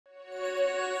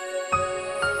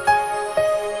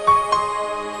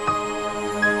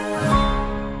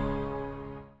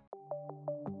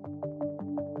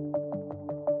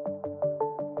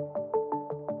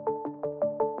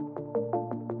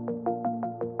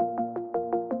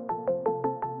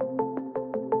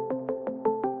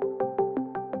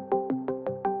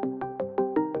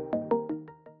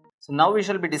So now we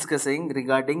shall be discussing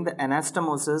regarding the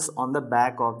anastomosis on the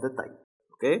back of the thigh.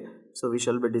 Okay, so we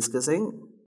shall be discussing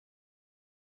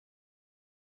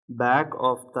back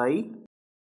of thigh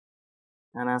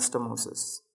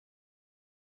anastomosis.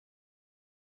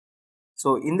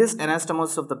 So in this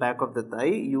anastomosis of the back of the thigh,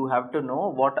 you have to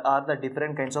know what are the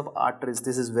different kinds of arteries.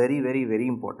 This is very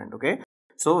important. Okay,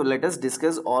 so let us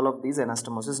discuss all of these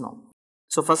anastomosis now.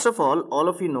 So first of all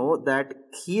of you know that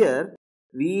here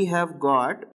we have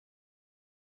got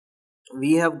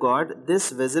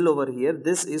this vessel over here.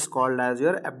 This is called as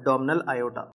your abdominal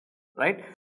aorta, right?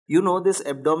 You know this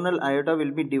abdominal aorta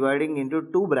will be dividing into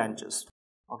two branches.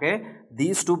 Okay,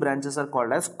 these two branches are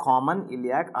called as common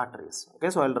iliac arteries. Okay,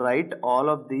 so I'll write all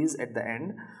of these at the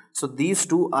end. So these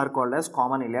two are called as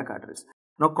common iliac arteries.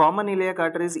 Now common iliac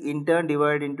arteries in turn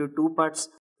divide into two parts,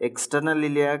 external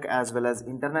iliac as well as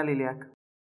internal iliac.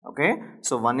 Okay,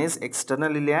 so one is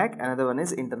external iliac, another one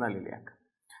is internal iliac.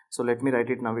 So let me write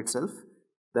it now itself,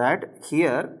 that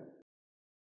here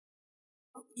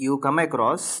you come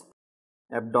across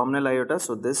abdominal aorta.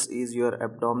 So this is your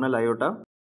abdominal aorta.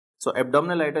 So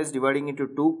abdominal aorta is dividing into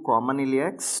two common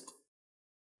iliacs.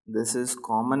 This is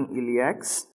common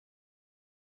iliacs.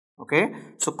 Okay,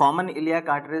 so common iliac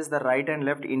arteries, the right and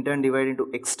left in turn divide into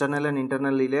external and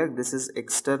internal iliac. This is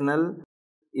external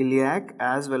iliac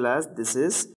as well as this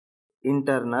is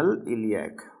internal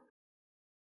iliac.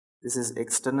 This is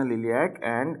external iliac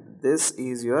and this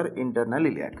is your internal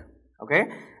iliac. Okay,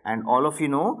 and all of you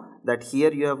know that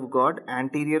here you have got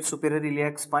anterior superior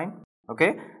iliac spine.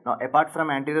 Okay, now apart from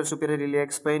anterior superior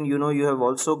iliac spine, you know you have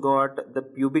also got the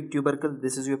pubic tubercle.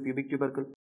 This is your pubic tubercle.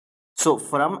 So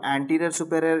from anterior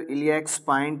superior iliac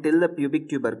spine till the pubic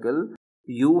tubercle,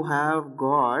 you have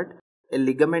got a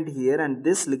ligament here, and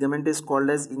this ligament is called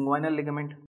as inguinal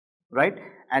ligament, right?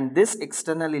 And this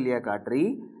external iliac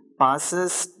artery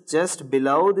passes just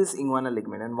below this inguinal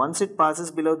ligament, and once it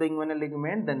passes below the inguinal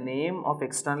ligament, the name of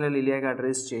external iliac artery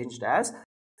is changed as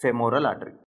femoral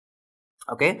artery.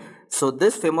 Okay, so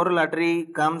this femoral artery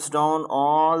comes down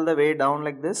all the way down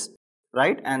like this,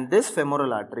 right? And this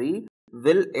femoral artery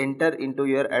will enter into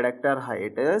your adductor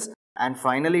hiatus and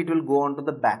finally it will go on to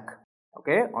the back,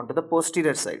 okay, onto the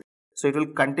posterior side. So it will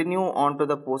continue on to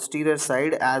the posterior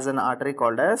side as an artery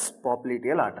called as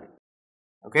popliteal artery.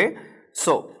 Okay,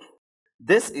 so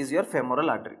this is your femoral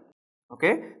artery.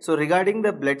 Okay, so regarding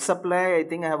the blood supply, I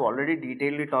think I have already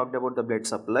detailedly talked about the blood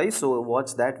supply. So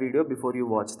watch that video before you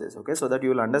watch this. Okay, so that you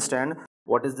will understand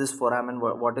what is this foramen,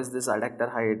 what is this adductor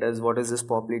hiatus, what is this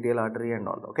popliteal artery and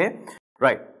all. Okay,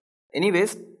 right.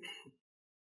 Anyways,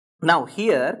 now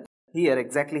here,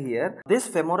 exactly here, this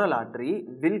femoral artery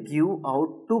will give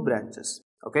out two branches.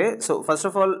 Okay, so first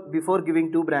of all, before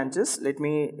giving two branches, let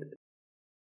me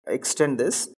extend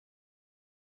this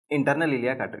internal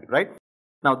iliac artery, right?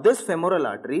 Now this femoral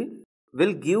artery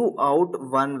will give out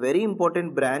one very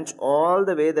important branch all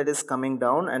the way that is coming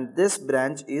down, and this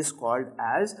branch is called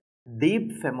as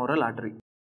deep femoral artery.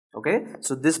 Okay,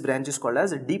 so this branch is called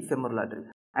as deep femoral artery,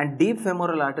 and deep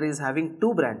femoral artery is having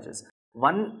two branches.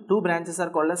 Two branches are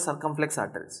called as circumflex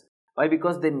arteries. Why?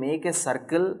 Because they make a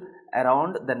circle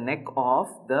around the neck of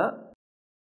the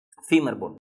femur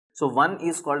bone. So one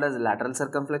is called as lateral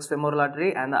circumflex femoral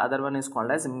artery and the other one is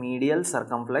called as medial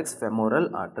circumflex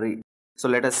femoral artery. So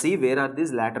let us see where are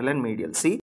these lateral and medial.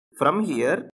 See, from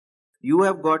here you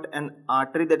have got an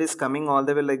artery that is coming all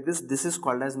the way like this. This is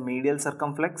called as medial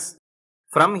circumflex.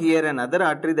 From here another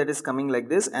artery that is coming like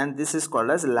this, and this is called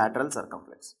as lateral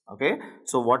circumflex. Okay,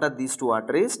 so what are these two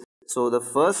arteries? So the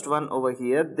first one over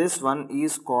here, this one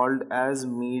is called as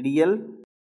medial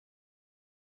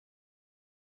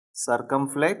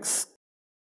circumflex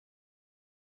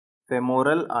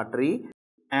femoral artery,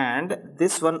 and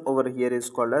this one over here is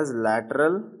called as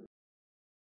lateral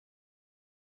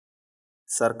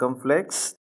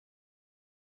circumflex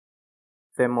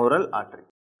femoral artery.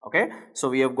 Okay, so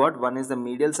we have got one is the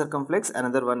medial circumflex,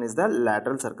 another one is the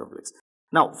lateral circumflex.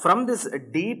 Now from this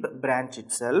deep branch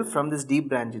itself,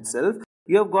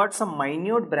 you have got some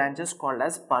minute branches called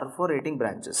as perforating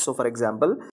branches. So for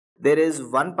example, there is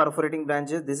one perforating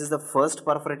branch. This is the first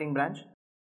perforating branch.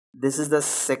 This is the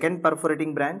second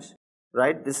perforating branch,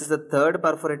 right? This is the third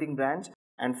perforating branch,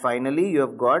 and finally you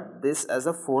have got this as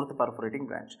a fourth perforating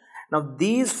branch. Now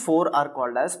these four are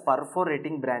called as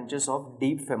perforating branches of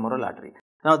deep femoral artery.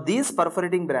 Now these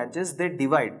perforating branches, they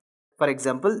divide. For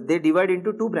example, they divide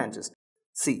into two branches.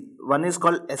 See, one is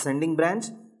called ascending branch,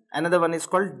 another one is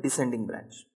called descending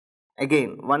branch.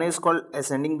 Again, one is called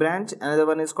ascending branch, another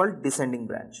one is called descending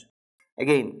branch.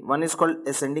 Again, one is called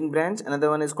ascending branch,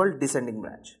 another one is called descending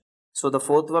branch. So the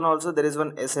fourth one also, there is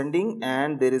one ascending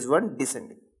and there is one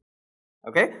descending.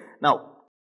 Okay. Now,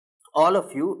 all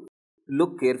of you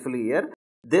look carefully here.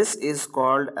 This is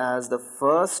called as the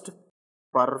first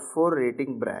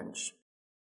perforating branch.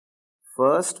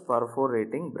 First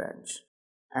perforating branch.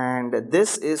 And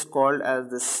this is called as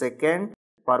the second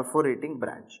perforating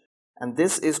branch. And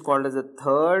this is called as the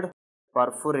third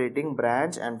perforating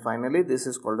branch. And finally, this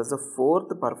is called as the fourth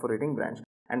perforating branch.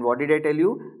 And what did I tell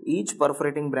you? Each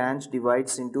perforating branch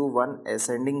divides into one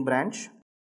ascending branch.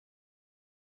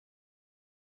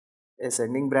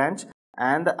 Ascending branch,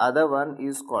 and the other one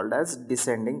is called as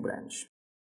descending branch.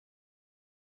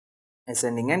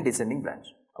 Ascending and descending branch.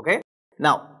 Okay.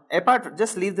 Now,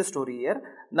 just leave the story here.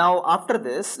 Now, after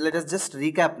this, let us just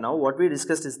recap now. What we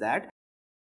discussed is that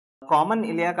common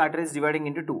iliac artery is dividing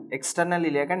into two, external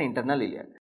iliac and internal iliac.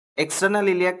 External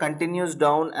iliac continues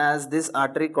down as this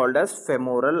artery called as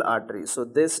femoral artery. So,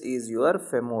 this is your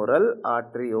femoral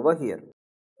artery over here.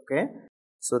 Okay.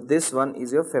 So, this one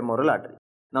is your femoral artery.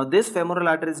 Now, this femoral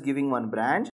artery is giving one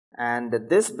branch, and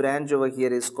this branch over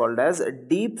here is called as a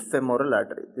deep femoral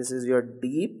artery. This is your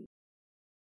deep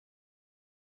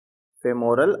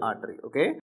femoral artery.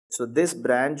 Okay. So, this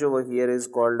branch over here is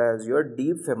called as your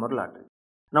deep femoral artery.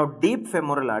 Now, deep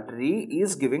femoral artery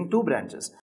is giving two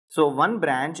branches. So, one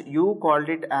branch you called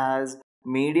it as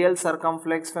medial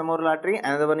circumflex femoral artery,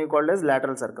 another one you called as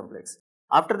lateral circumflex.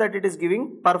 After that, it is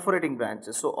giving perforating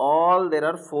branches. So, there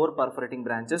are four perforating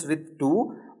branches with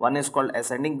two. One is called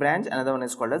ascending branch, another one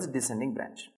is called as descending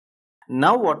branch.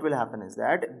 Now, what will happen is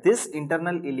that this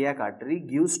internal iliac artery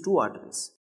gives two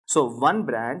arteries. So, one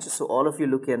branch, so all of you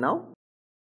look here now.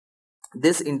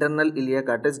 This internal iliac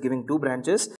artery is giving two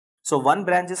branches. So, one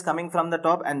branch is coming from the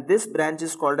top, and this branch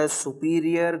is called as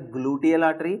superior gluteal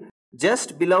artery.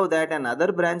 Just below that,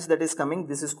 another branch that is coming,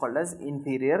 this is called as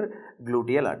inferior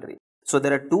gluteal artery. So,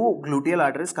 there are two gluteal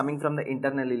arteries coming from the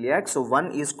internal iliac. So,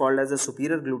 one is called as a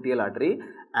superior gluteal artery,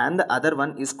 and the other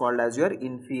one is called as your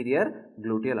inferior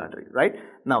gluteal artery, right?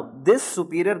 Now, this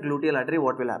superior gluteal artery,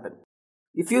 what will happen?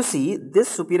 If you see, this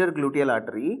superior gluteal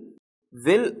artery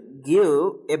will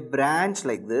give a branch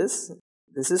like this.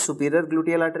 This is superior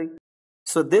gluteal artery.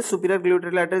 So, this superior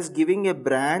gluteal artery is giving a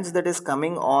branch that is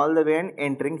coming all the way and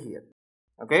entering here.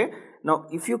 Okay. Now,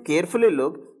 if you carefully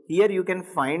look, here you can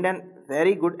find an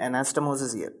very good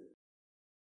anastomosis here.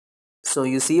 So,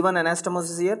 you see one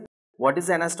anastomosis here. What is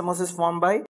anastomosis formed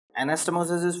by?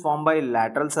 Anastomosis is formed by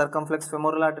lateral circumflex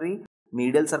femoral artery,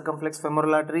 medial circumflex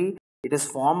femoral artery. It is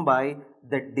formed by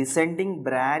the descending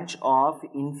branch of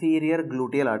inferior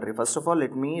gluteal artery. First of all,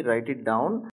 let me write it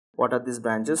down. What are these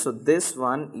branches? So, this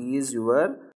one is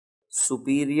your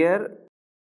superior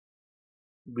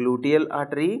gluteal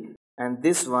artery, and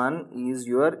this one is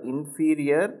your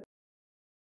inferior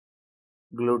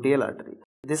gluteal artery.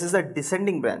 This is the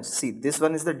descending branch. See, this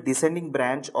one is the descending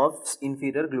branch of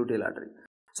inferior gluteal artery.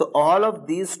 So, all of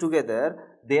these together,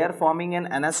 they are forming an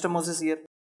anastomosis here.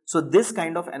 So, this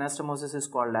kind of anastomosis is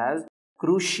called as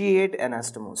cruciate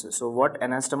anastomosis. So, what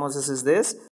anastomosis is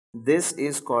this? This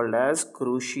is called as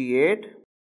cruciate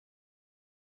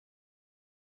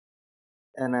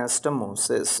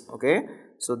anastomosis. Okay.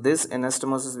 So, this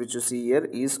anastomosis which you see here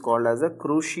is called as a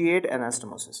cruciate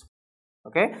anastomosis.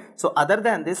 Okay. So, other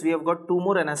than this, we have got two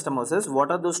more anastomoses.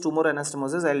 What are those two more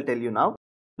anastomoses? I will tell you now.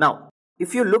 Now,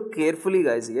 if you look carefully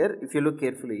guys here,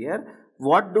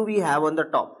 what do we have on the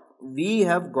top? We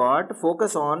have got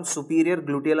focus on superior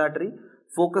gluteal artery,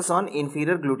 focus on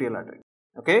inferior gluteal artery.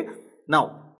 Okay.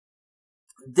 Now,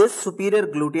 this superior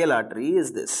gluteal artery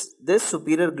is this. This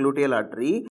superior gluteal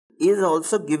artery is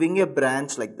also giving a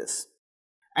branch like this.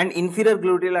 And inferior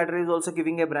gluteal artery is also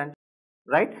giving a branch.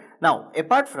 Right? Now,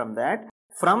 apart from that,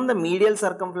 from the medial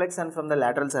circumflex and from the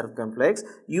lateral circumflex,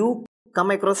 you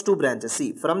come across two branches.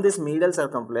 See, from this medial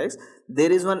circumflex,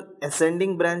 there is one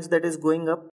ascending branch that is going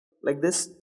up like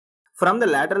this. From the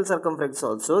lateral circumflex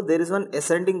also, there is one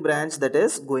ascending branch that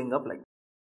is going up like this.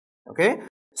 Okay.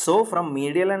 So, from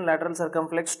medial and lateral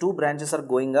circumflex, two branches are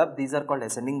going up. These are called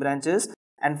ascending branches.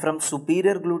 And from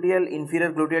superior gluteal,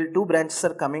 inferior gluteal, two branches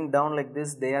are coming down like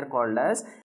this. They are called as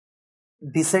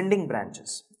descending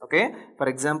branches. Okay. For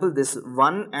example, this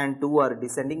 1 and 2 are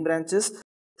descending branches.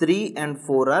 3 and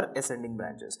 4 are ascending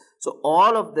branches. So,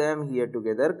 all of them here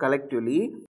together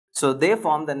collectively, so they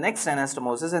form the next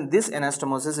anastomosis, and this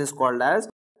anastomosis is called as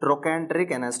trochanteric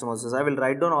anastomosis. I will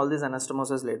write down all these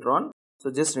anastomoses later on.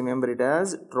 So, just remember it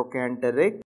as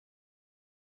trochanteric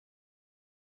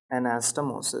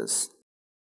anastomosis.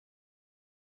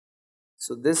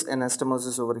 So, this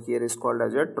anastomosis over here is called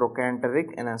as a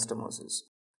trochanteric anastomosis.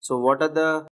 So, what are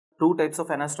the two types of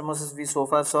anastomosis we so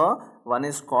far saw. One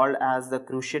is called as the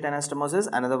cruciate anastomosis,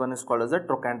 another one is called as the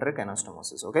trochanteric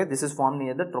anastomosis. Okay, this is formed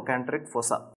near the trochanteric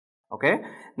fossa. Okay,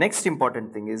 next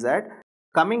important thing is that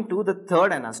coming to the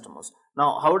third anastomose.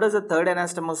 Now, how does the third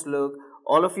anastomose look?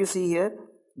 All of you see here,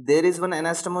 there is one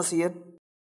anastomose here,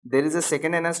 there is a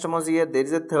second anastomose here, there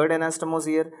is a third anastomose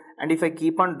here, and if I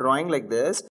keep on drawing like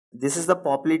this is the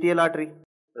popliteal artery,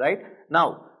 right? Now,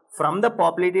 from the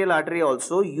popliteal artery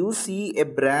also, you see a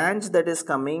branch that is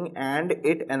coming and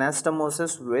it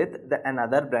anastomoses with the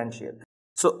another branch here.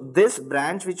 So, this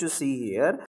branch which you see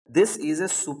here, this is a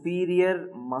superior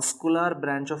muscular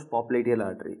branch of popliteal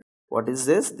artery. What is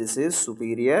this? This is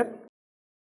superior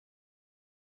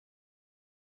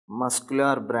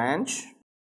muscular branch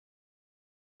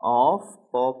of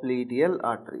popliteal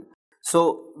artery.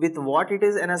 So, with what it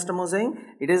is anastomosing?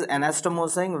 It is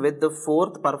anastomosing with the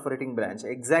fourth perforating branch.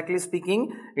 Exactly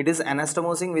speaking, it is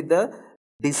anastomosing with the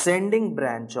descending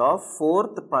branch of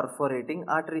fourth perforating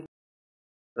artery,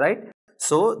 right?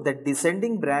 So, the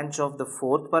descending branch of the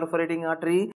fourth perforating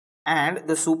artery and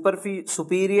the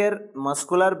superior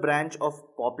muscular branch of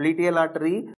popliteal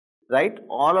artery, right?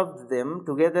 All of them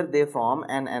together they form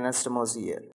an anastomose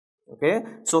here. Okay,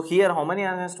 so here how many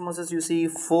anastomoses you see?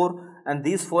 4, and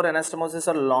these 4 anastomoses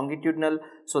are longitudinal.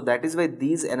 So that is why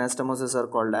these anastomoses are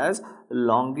called as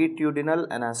longitudinal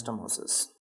anastomosis.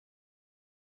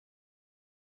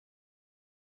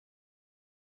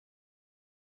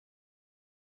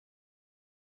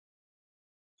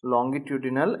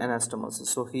 Longitudinal anastomosis.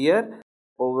 So here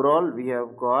overall we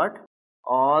have got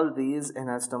all these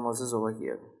anastomoses over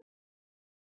here.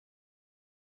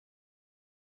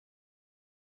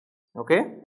 Okay,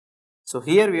 so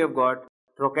here we have got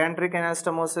trochanteric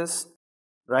anastomosis,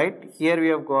 right? Here we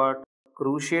have got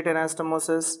cruciate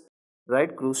anastomosis,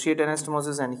 right? Cruciate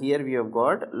anastomosis, and here we have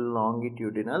got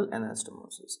longitudinal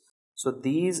anastomosis. So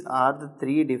these are the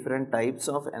 3 different types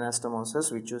of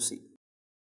anastomosis which you see.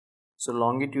 So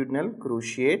longitudinal,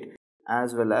 cruciate,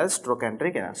 as well as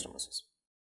trochanteric anastomosis.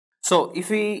 So if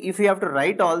we have to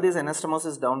write all these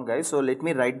anastomosis down, guys, so let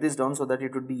me write this down so that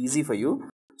it would be easy for you.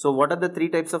 So what are the 3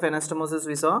 types of anastomosis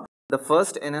we saw? The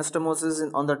first anastomosis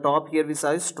on the top here we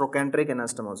saw is trochanteric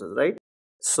anastomosis, right?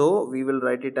 So we will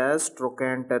write it as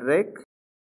trochanteric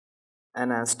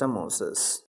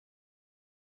anastomosis.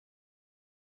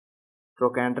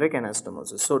 Trochanteric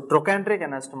anastomosis. So trochanteric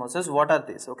anastomosis, what are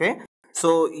these? Okay,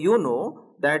 so you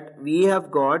know that we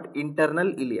have got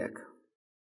internal iliac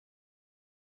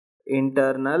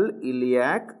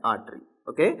artery.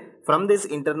 Okay, from this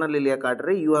internal iliac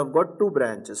artery you have got 2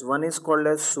 branches. One is called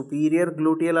as superior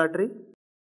gluteal artery,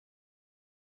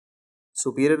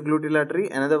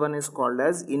 another one is called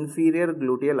as inferior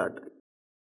gluteal artery.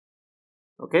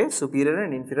 Okay, superior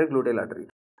and inferior gluteal artery.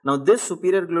 Now this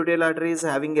superior gluteal artery is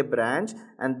having a branch,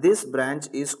 and this branch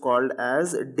is called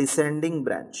as descending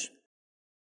branch.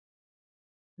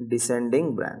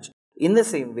 In the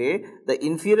same way, the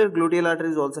inferior gluteal artery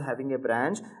is also having a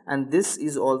branch, and this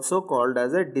is also called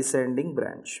as a descending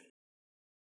branch.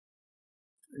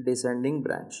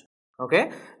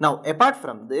 Okay. Now, apart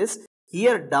from this,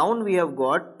 here down we have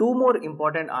got 2 more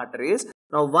important arteries.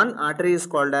 Now, one artery is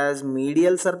called as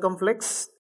medial circumflex,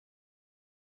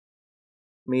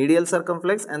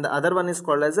 and the other one is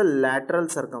called as a lateral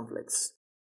circumflex.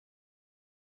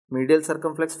 Medial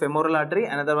circumflex femoral artery,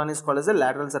 another one is called as a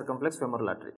lateral circumflex femoral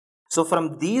artery. So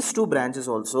from these 2 branches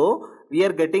also we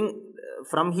are getting,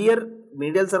 from here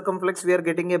medial circumflex we are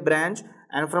getting a branch,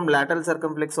 and from lateral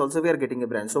circumflex also we are getting a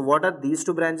branch. So what are these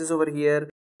 2 branches over here?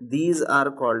 These are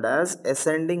called as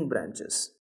ascending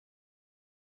branches.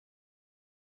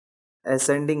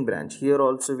 Here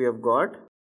also we have got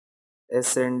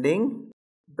ascending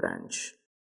branch,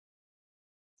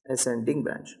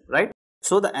 right?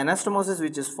 So the anastomosis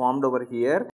which is formed over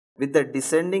here with the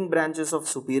descending branches of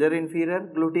superior inferior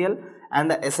gluteal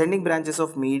and the ascending branches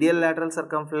of medial lateral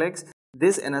circumflex,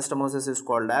 this anastomosis is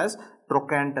called as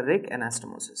trochanteric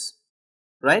anastomosis,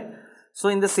 right? So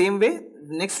in the same way,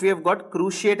 next we have got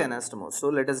cruciate anastomosis. So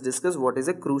let us discuss what is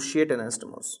a cruciate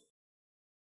anastomosis.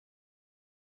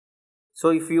 So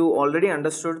if you already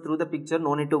understood through the picture,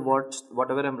 no need to watch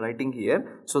whatever I am writing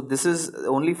here. So this is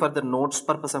only for the notes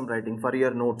purpose I am writing, for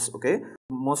your notes, okay?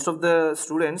 Most of the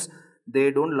students, they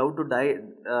don't love to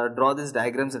draw these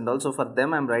diagrams, and also for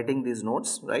them I am writing these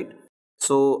notes, right?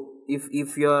 So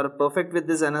if you are perfect with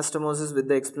this anastomosis, with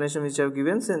the explanation which I have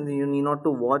given, then you need not to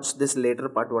watch this later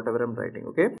part whatever I am writing,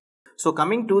 okay? So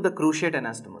coming to the cruciate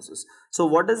anastomosis. So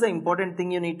what is the important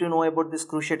thing you need to know about this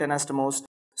cruciate anastomosis?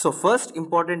 So first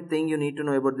important thing you need to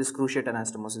know about this cruciate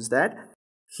anastomosis is that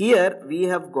here we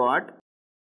have got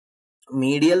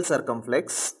medial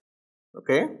circumflex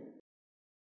Okay,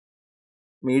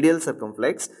 medial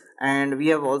circumflex, and we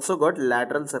have also got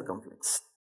lateral circumflex.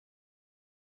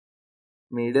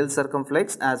 Medial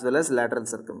circumflex as well as lateral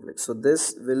circumflex. So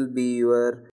this will be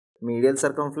your medial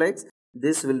circumflex,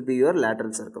 this will be your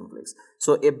lateral circumflex.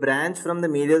 So a branch from the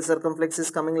medial circumflex is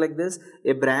coming like this,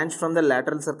 a branch from the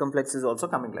lateral circumflex is also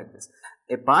coming like this.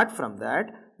 Apart from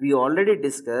that, we already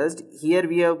discussed, here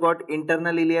we have got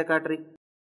internal iliac artery.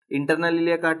 Internal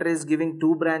iliac artery is giving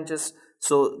two branches.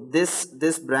 So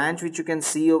this branch which you can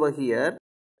see over here,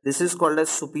 this is called as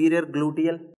superior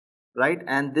gluteal, right?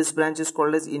 And this branch is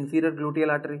called as inferior gluteal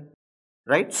artery,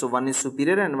 right? So one is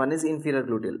superior and one is inferior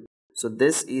gluteal. So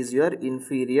this is your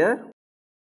inferior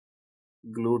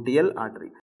gluteal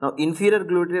artery. Now inferior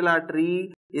gluteal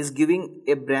artery is giving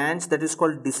a branch that is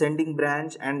called descending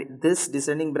branch, and this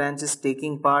descending branch is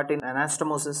taking part in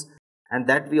anastomosis, and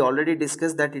that we already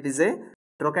discussed that it is a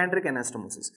trochanteric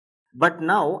anastomosis. But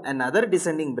now another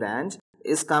descending branch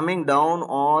is coming down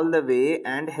all the way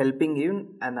and helping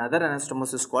in another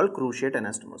anastomosis called cruciate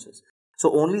anastomosis.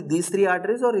 So only these three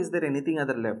arteries, or is there anything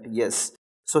other left? Yes.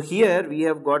 So here we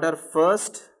have got our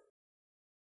first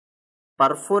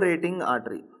perforating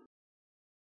artery.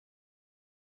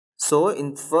 So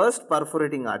in first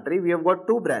perforating artery we have got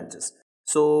two branches.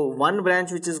 So one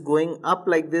branch which is going up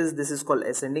like this is called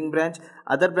ascending branch.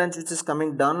 Other branch which is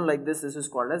coming down like this is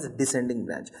called as descending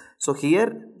branch. So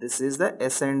here this is the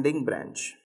ascending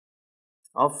branch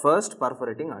of first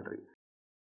perforating artery.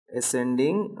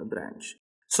 Ascending branch.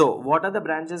 So what are the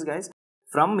branches, guys?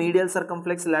 From medial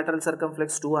circumflex, lateral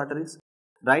circumflex, two arteries,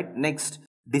 right? Next,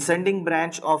 descending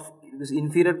branch of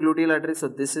inferior gluteal artery. So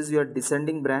this is your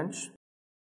descending branch.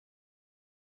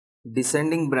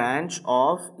 Descending branch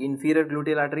of inferior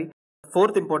gluteal artery.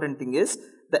 Fourth important thing is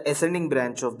the ascending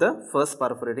branch of the first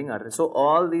perforating artery. So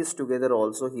all these together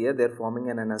also here they are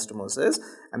forming an anastomosis,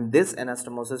 and this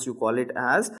anastomosis you call it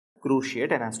as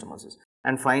cruciate anastomosis.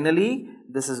 And finally,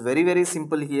 this is very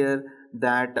simple here,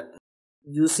 that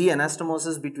you see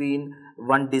anastomosis between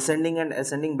one descending and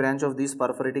ascending branch of these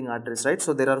perforating arteries, right?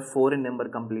 So there are four in number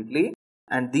completely,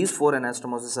 and these four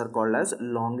anastomoses are called as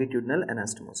longitudinal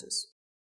anastomosis.